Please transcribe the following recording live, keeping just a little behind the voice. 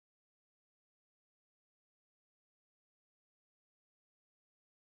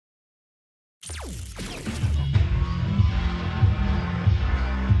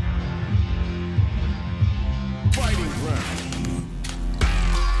Fighting round.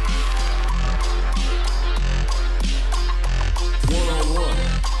 One-on-one.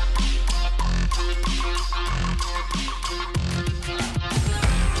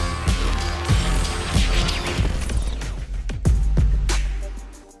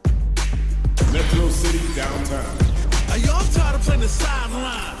 Metro City downtown. Y'all tired of playing the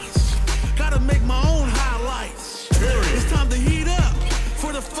sidelines. Gotta make my own highlights. It's time to heat up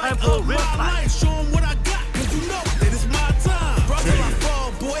for the fight of my life. Show 'em what I got, cause you know that it's my time. Brought till I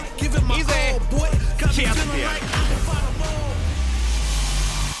fall, boy. Give it my all, boy. Got me feeling like I can fight 'em all.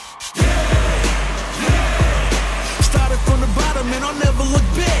 Started from the bottom and I'll never look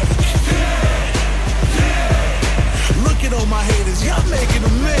back. Look at all my haters, y'all making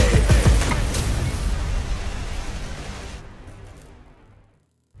them mad.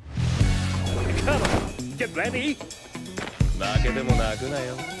 Come on, get ready.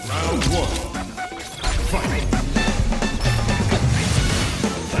 Round one. Fight.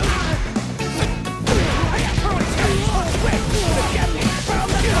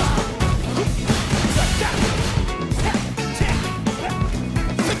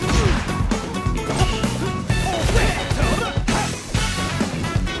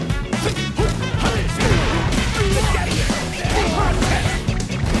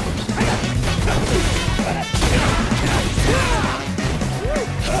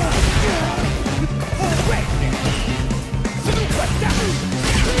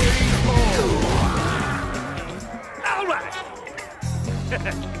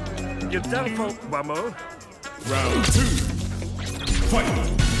 You're done for one more. Round two. Fight.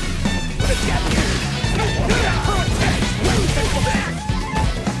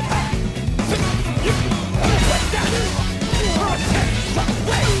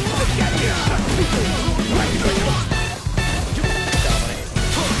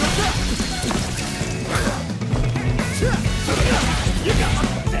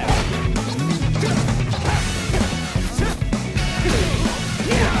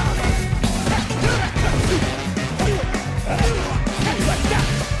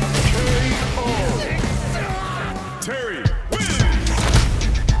 Terry wins!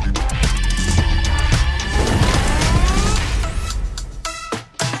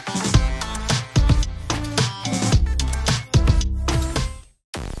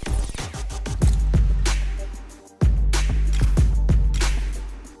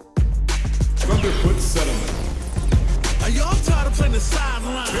 Thunderfoot settlement. Y'all tired of playing the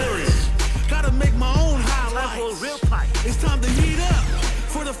sidelines. Terry. Gotta make my own Time for a highlights. real fight. It's time to heat up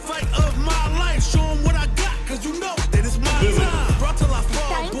for the fight of my life. Show 'em what I got, cause you know that it's my time. Brought till I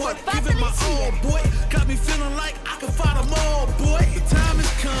fall, Time boy. for Give it my all, boy. Got me feeling like I can fight 'em all, boy. The time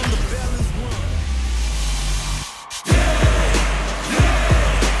has come, the bell is rung.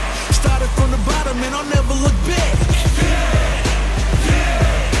 Started from the bottom and I'll never look back.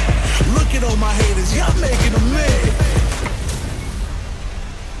 Look at all my haters, y'all making them mad.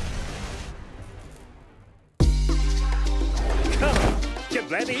 Come on, get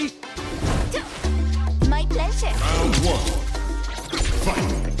ready. My pleasure. Round one. Fight.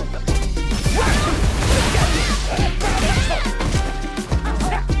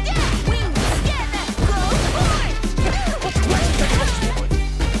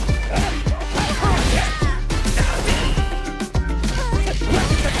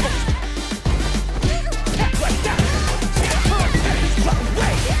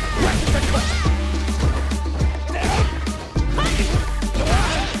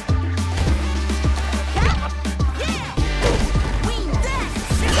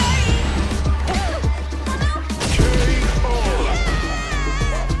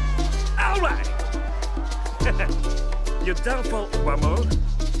 You're done for one more.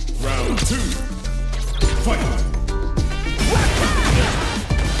 Round two. Fight.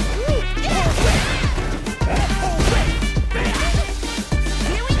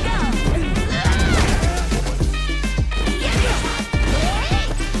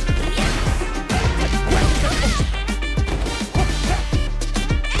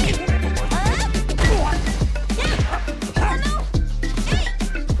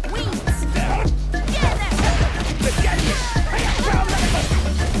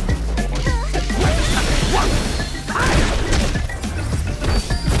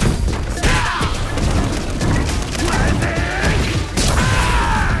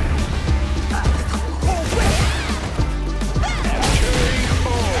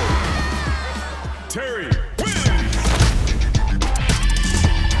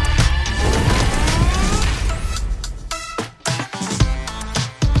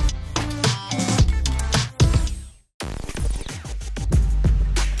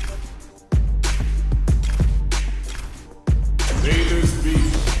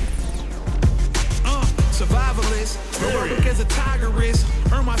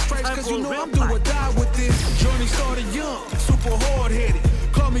 cause you know I'm do or die with this. Journey started young, super hard-headed.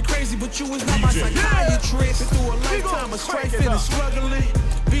 Call me crazy, but you was not my psychiatrist. Through a lifetime of strife and struggling.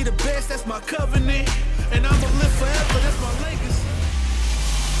 Be the best, that's my covenant. And I'ma live forever, that's my legacy.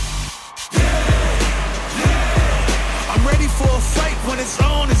 I'm ready for a fight when it's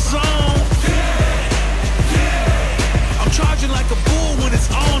on its own. I'm charging like a bull when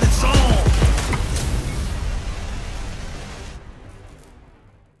it's on its own.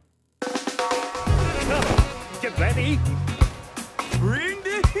 Get ready. Bring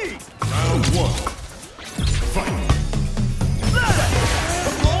the heat. Round one. Fight.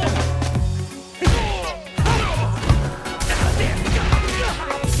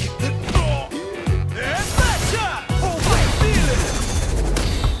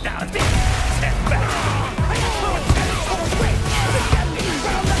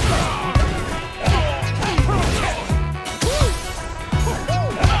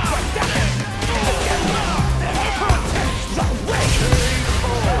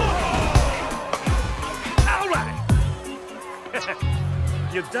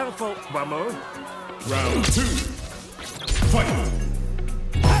 You're done for one more. Round two. Fight.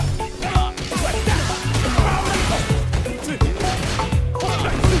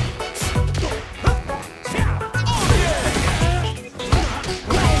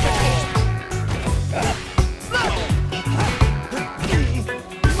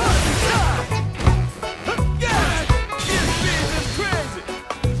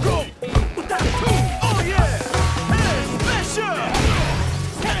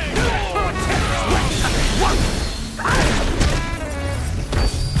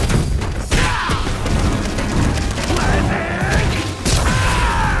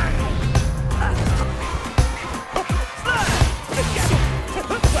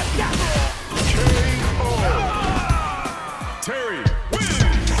 Terry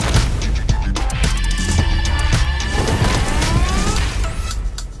wins!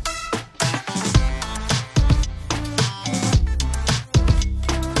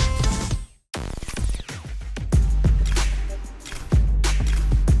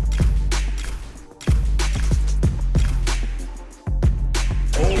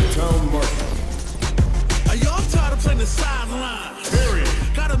 Old Town Market. Yo, I'm tired of playing the sidelines. Terry.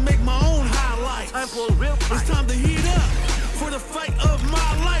 Gotta make my own highlights. Time for a real It's fight. time to heat up for the fight of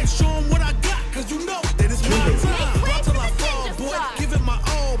my life. Show 'em what I got, cause you know that it's my time. Rock till I fall, boy. Give it my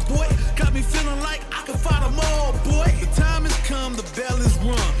all, boy. Got me feeling like I can fight them all, boy. The time has come, the bell is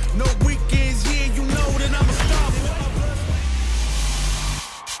rung. No weekends, yeah, you know that I'm a star, boy.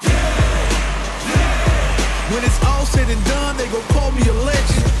 When it's all said and done, they gon' call me a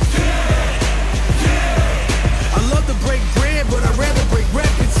legend. I love to break bread, but I'd rather break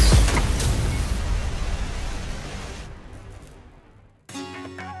records.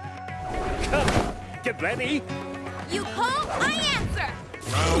 Get ready. You call, I answer.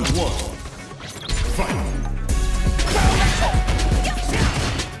 Round one. Fight.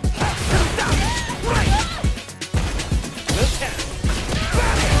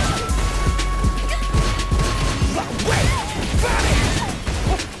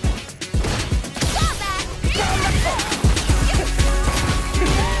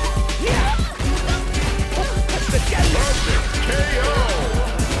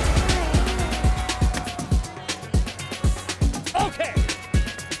 Okay.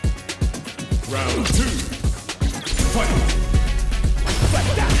 Round two.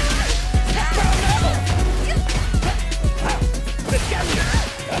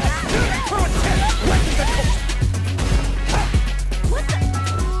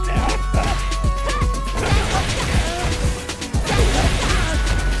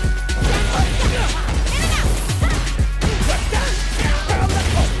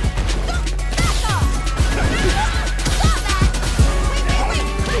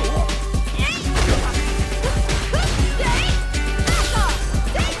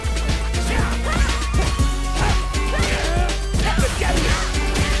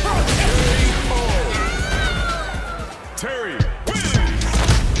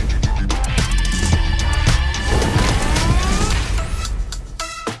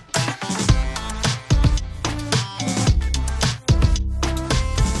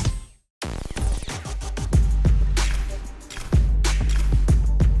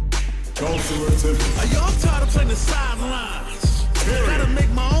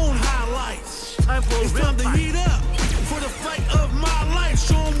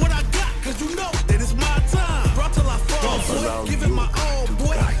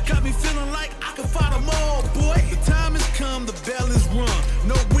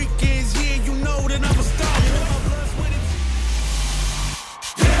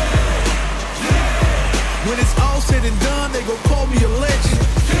 said and done, they gon' call me a legend.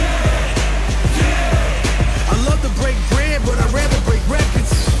 I love to break bread, but I'd rather break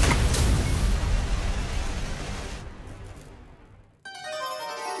records.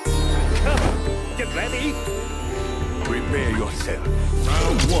 Come on, get ready. Prepare yourself.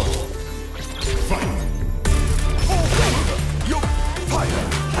 Round 1. Fight. You fire.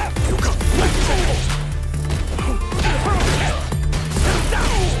 You come.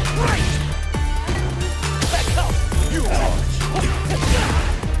 You launch.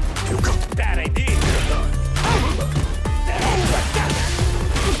 You come. That I did.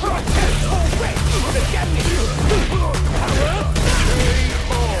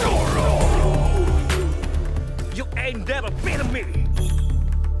 You ain't never beat me.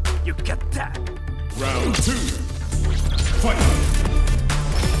 You get that. Round 2. Fight.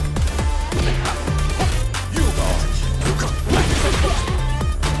 You launch. You come.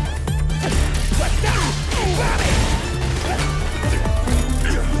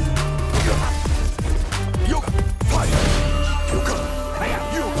 You fire. You come.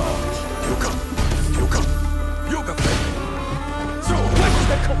 You launch. You come. You come. You come. So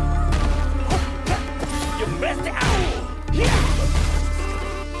You messed it out.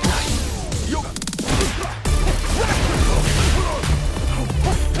 you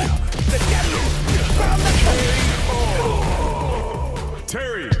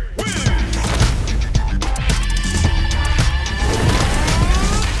Terry wins.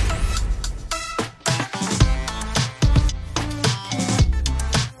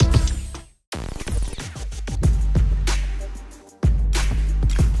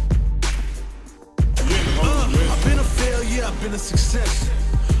 I've been a failure, I've been a success.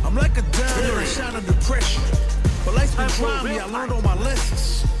 I'm like a diamond, I shine under pressure. But life's been trying me, I learned all my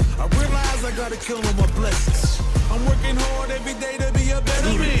lessons. I realize I gotta kill all my blessings. I'm working hard every day to be a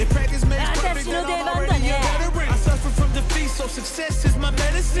better man. Practice makes perfect, then I'm already a veteran. I suffer from defeat, so success is my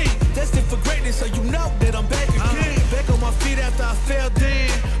medicine. Destined for greatness, so you know that I'm back again. Back on my feet after I fell down.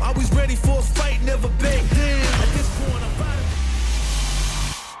 Always ready for a fight, never back down. At this point, I'm fighting.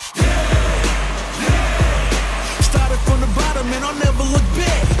 Started from the bottom and I'll never look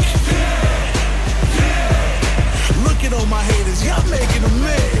back. Look at all my haters, y'all making them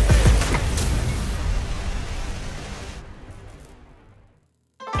mad.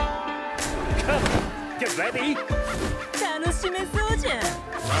 Come on, get ready. 楽しめそうじゃん。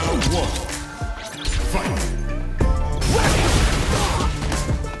 Round 1. Fight.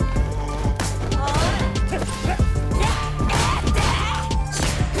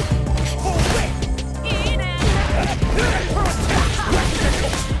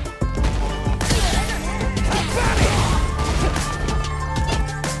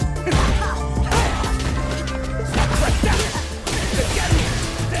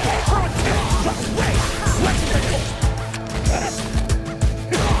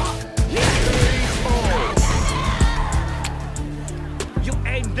 You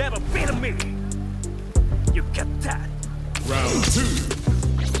ain't never beat me. You get that. Round 2.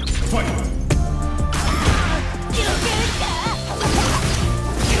 Fight.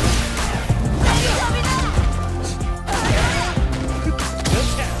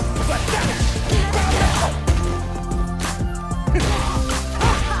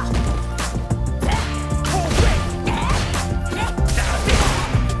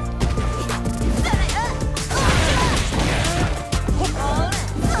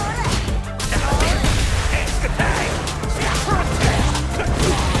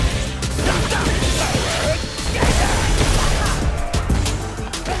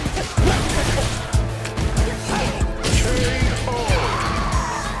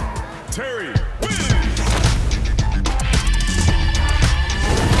 Terry wins.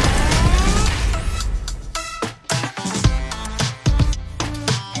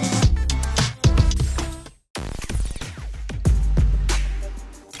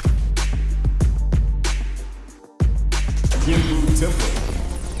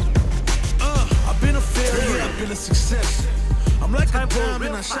 I've been a failure, I've been a success. I'm like a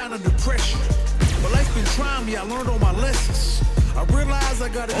diamond, I shine under pressure. But life's been trying me, I learned all my lessons. I realize I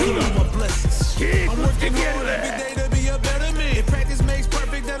gotta keep all my blessings. I'm working hard every day to be a better man. If practice makes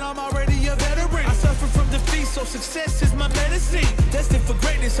perfect, then I'm already a veteran. I suffer from defeat, so success is my medicine. Destined for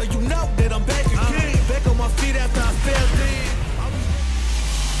greatness, so you know that I'm back again. Back on my feet after I fell down.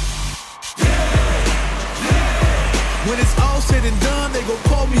 When it's all said and done, they gon'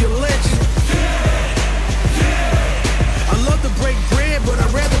 call me a legend. I love to break bread, but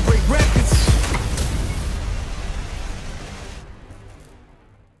I'd rather break records.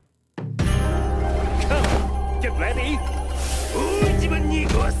 Come on, get ready. 大一番に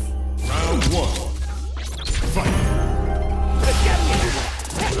行こう。 Round 1.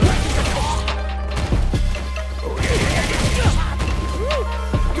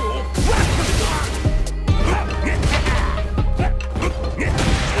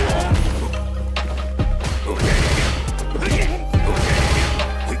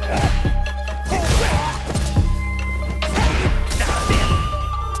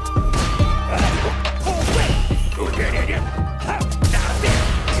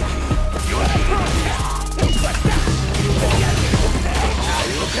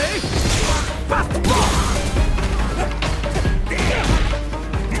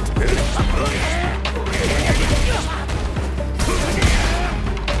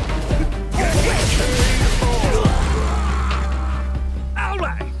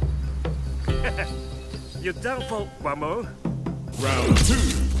 You're done for one more. Round 2.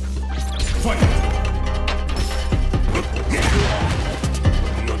 Fight!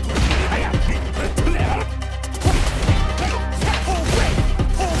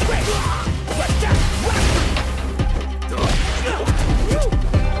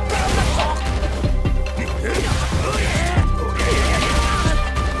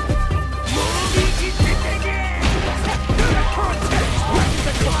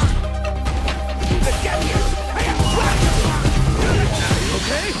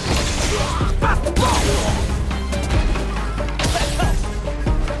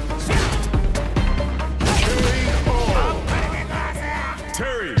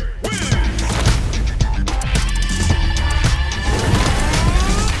 Terry wins!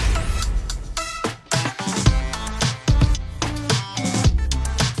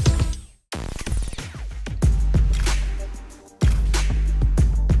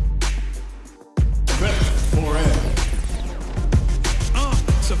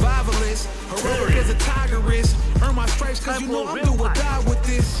 Survivalist, heroic as a tigeress. Earn my stripes cause you know I'm do or die with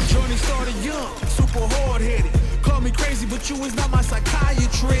this. Journey started young, super hard-headed. Call me crazy, but you is not my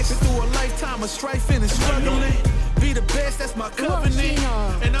psychiatrist. Through a lifetime of strife and struggling. Be the best, that's my covenant.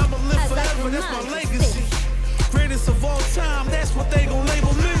 And I'ma live forever, that's my legacy. Greatest of all time, that's what they gon'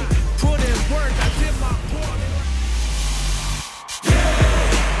 label me. Put in work, I did my part.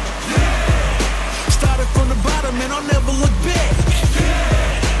 Started from the bottom and I'll never look back.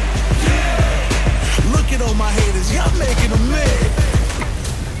 Look at all my haters, y'all making them mad.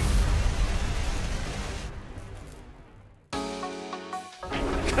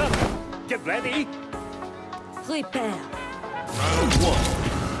 Come on, get ready. Prepare. Round 1.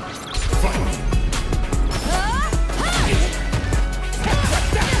 Fight!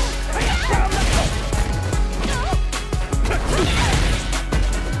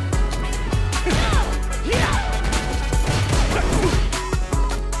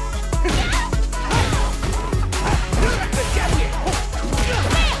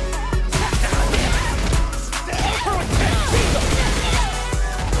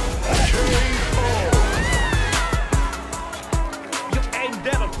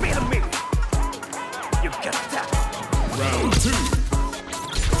 Round 2.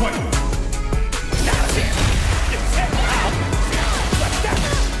 Fight!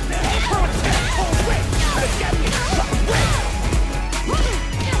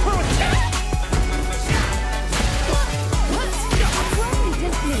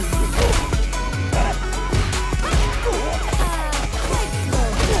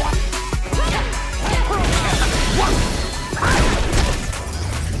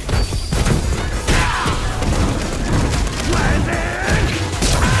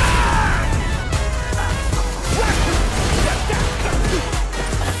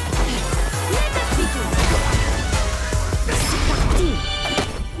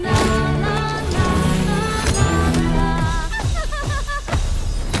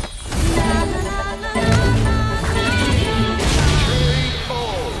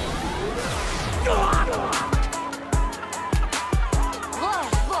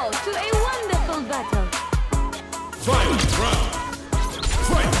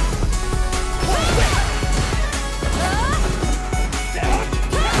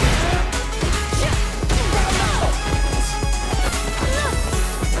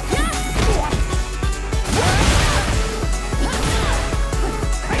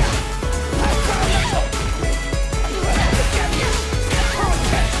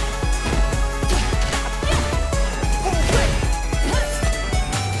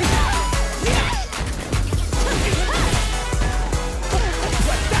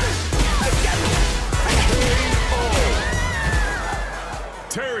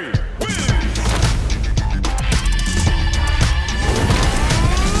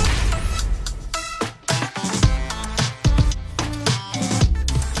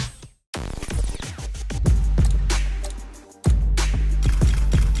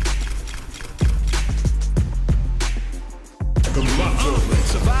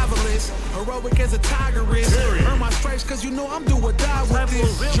 is. Heroic as a tiger is. Earn my stripes cause you know I'm do or die with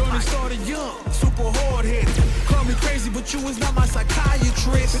this. Journey started young, super hard-headed. Call me crazy, but you is not my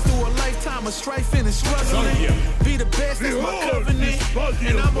psychiatrist. Been through a lifetime of strife and struggling. Be the best, that's my covenant.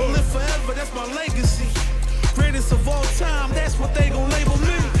 And I'ma live forever, that's my legacy. Greatest of all time, that's what they gon' label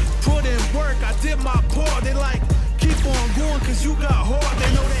me. Put in work, I did my part. They like, keep on going cause you got hard.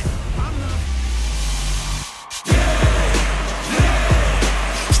 They know that I'm not.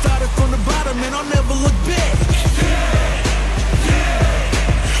 Started from the bottom and I'll never look back.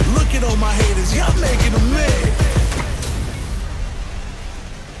 Look at all my haters, y'all making them mad.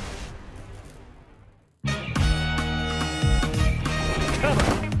 Come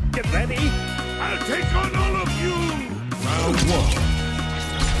on, get ready. I'll take on all of you! Round one.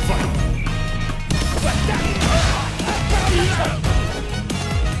 Fight.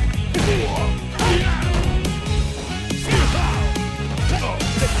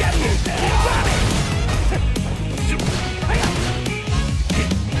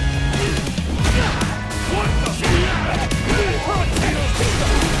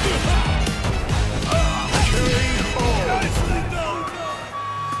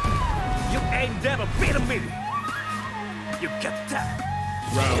 You ain't never been a me. You get that.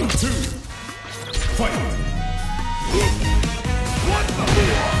 Round two. Fight! What the?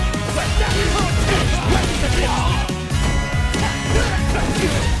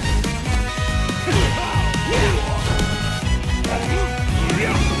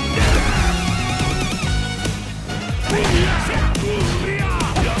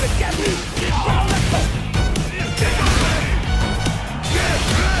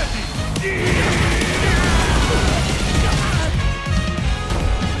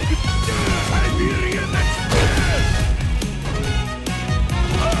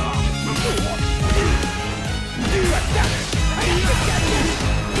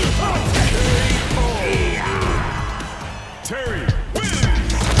 Terry wins!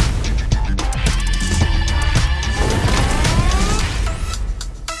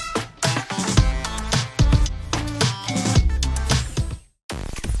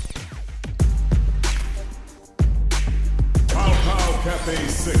 Pow Cafe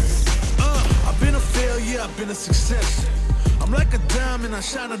 6. I've been a failure, I've been a success. I'm like a diamond, I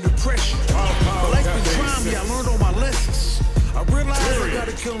shine under pressure. Pow Life's been Cafe trying me, I 6. learned all my lessons. I realized I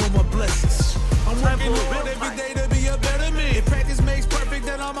gotta kill all my blessings. I'm working hard every day to be a better man. If practice makes perfect,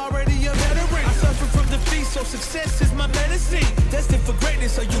 then I'm already a veteran. I suffer from defeat, so success is my medicine. Destined for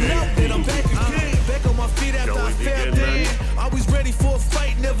greatness, so you know that I'm back again. Back on my feet after I fell down. Always ready for a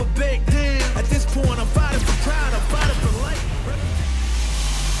fight, never back down. At this point, I'm fighting for pride, I'm fighting for life.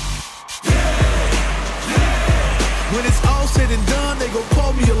 When it's all said and done, they gon'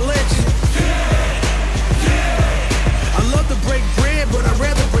 call me a legend.